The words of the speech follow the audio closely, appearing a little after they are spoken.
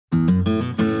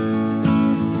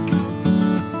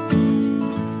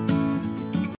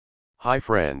Hi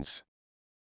friends.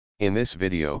 In this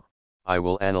video, I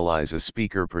will analyze a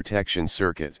speaker protection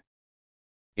circuit.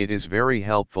 It is very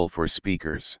helpful for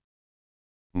speakers.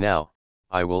 Now,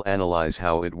 I will analyze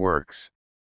how it works.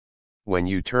 When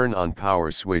you turn on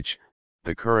power switch,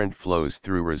 the current flows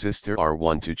through resistor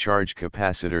R1 to charge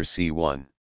capacitor C1.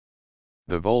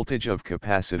 The voltage of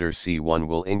capacitor C1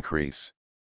 will increase.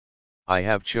 I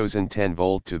have chosen 10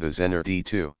 volt to the Zener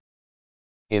D2.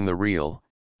 In the real,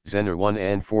 Zener 1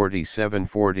 and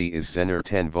 4740 is Zener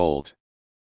 10 volt.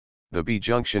 The B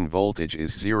junction voltage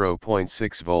is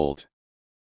 0.6 volt.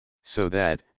 So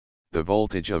that, the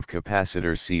voltage of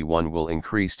capacitor C1 will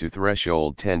increase to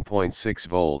threshold 10.6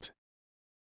 volt.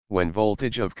 When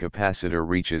voltage of capacitor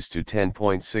reaches to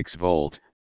 10.6 volt,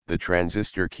 the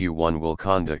transistor Q1 will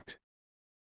conduct.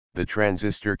 The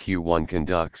transistor Q1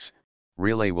 conducts,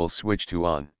 relay will switch to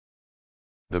on.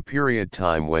 The period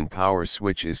time when power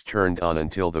switch is turned on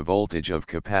until the voltage of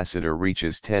capacitor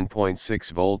reaches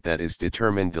 10.6 volt, that is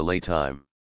determined delay time.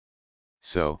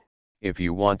 So, if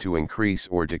you want to increase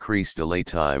or decrease delay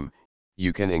time,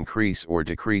 you can increase or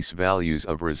decrease values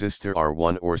of resistor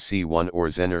R1 or C1 or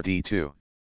Zener D2.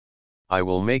 I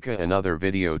will make another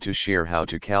video to share how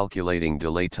to calculating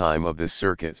delay time of this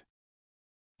circuit.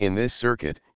 In this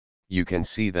circuit, you can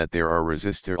see that there are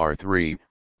resistor R3,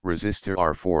 resistor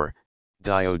R4,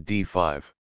 diode D5.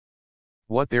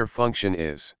 What their function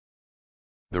is.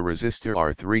 The resistor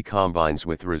R3 combines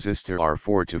with resistor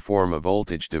R4 to form a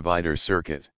voltage divider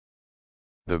circuit.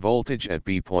 The voltage at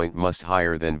B point must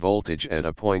higher than voltage at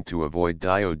A point to avoid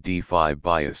diode D5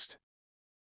 biased.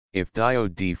 If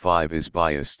diode D5 is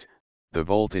biased, the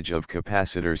voltage of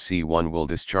capacitor C1 will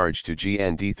discharge to G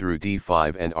and D through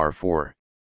D5 and R4.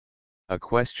 A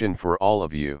question for all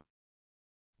of you.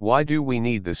 Why do we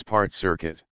need this part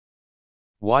circuit?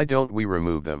 Why don't we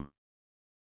remove them?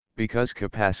 Because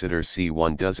capacitor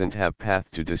C1 doesn't have path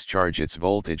to discharge its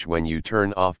voltage when you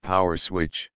turn off power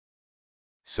switch.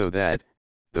 So that,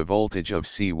 the voltage of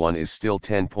C1 is still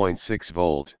 10.6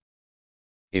 volt.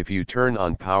 If you turn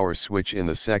on power switch in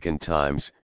the second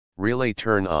times, relay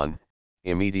turn on,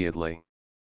 immediately.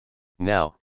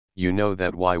 Now, you know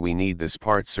that why we need this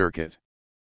part circuit.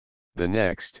 The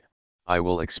next, I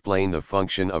will explain the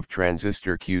function of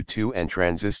transistor Q2 and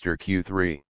transistor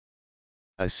Q3.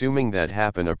 Assuming that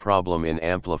happen a problem in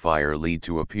amplifier lead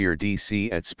to appear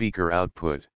DC at speaker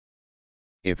output.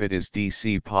 If it is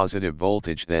DC positive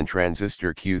voltage, then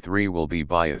transistor Q3 will be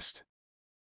biased.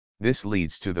 This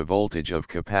leads to the voltage of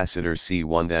capacitor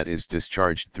C1 that is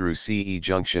discharged through CE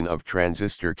junction of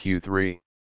transistor Q3.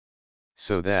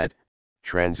 So that,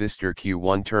 transistor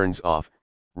Q1 turns off,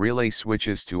 relay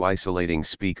switches to isolating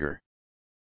speaker.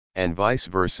 And vice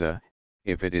versa,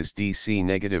 if it is DC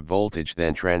negative voltage,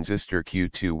 then transistor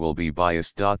Q2 will be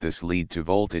biased. This lead to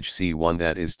voltage C1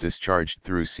 that is discharged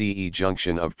through CE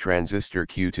junction of transistor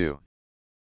Q2.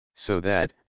 So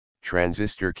that,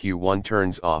 transistor Q1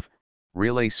 turns off,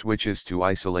 relay switches to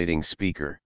isolating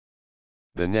speaker.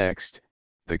 The next,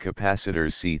 the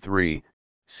capacitors C3,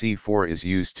 C4 is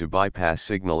used to bypass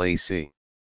signal AC.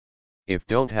 If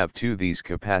don't have these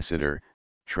capacitor,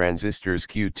 transistors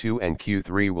Q2 and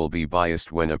Q3 will be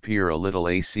biased when appear a little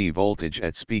AC voltage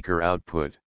at speaker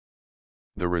output.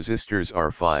 The resistors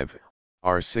R5,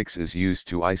 R6 is used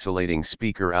to isolating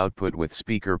speaker output with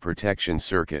speaker protection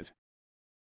circuit.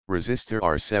 Resistor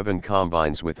R7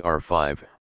 combines with R5,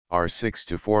 R6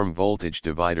 to form voltage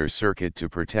divider circuit to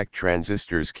protect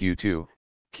transistors Q2,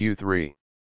 Q3.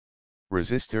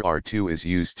 Resistor R2 is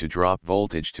used to drop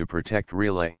voltage to protect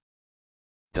relay.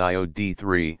 Diode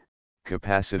D3,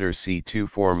 capacitor C2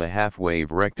 form a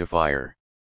half-wave rectifier.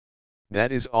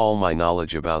 That is all my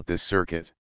knowledge about this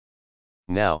circuit.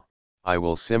 Now, I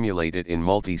will simulate it in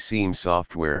multi-seam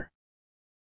software.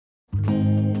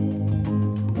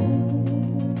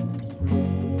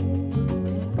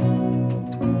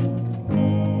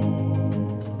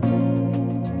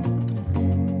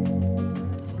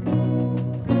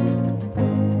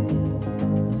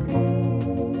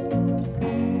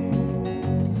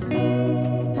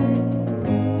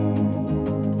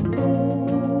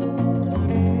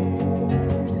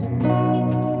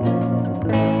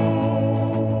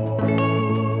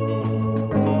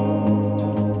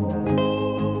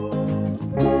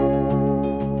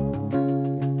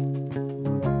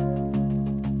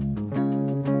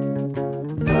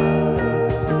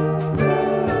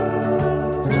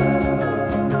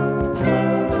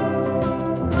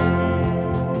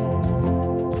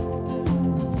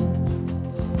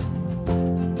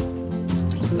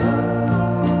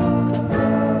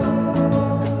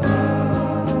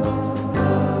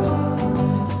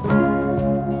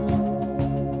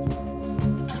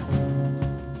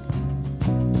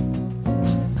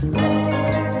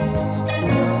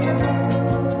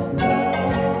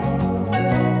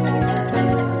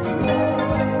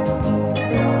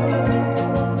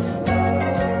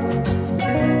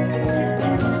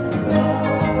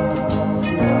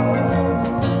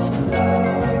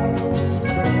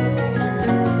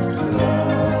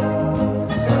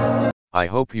 I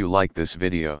hope you like this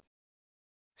video.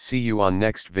 See you on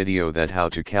next video that how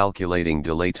to calculating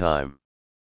delay time.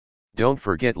 Don't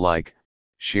forget like,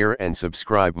 share and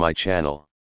subscribe my channel.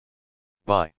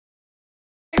 Bye.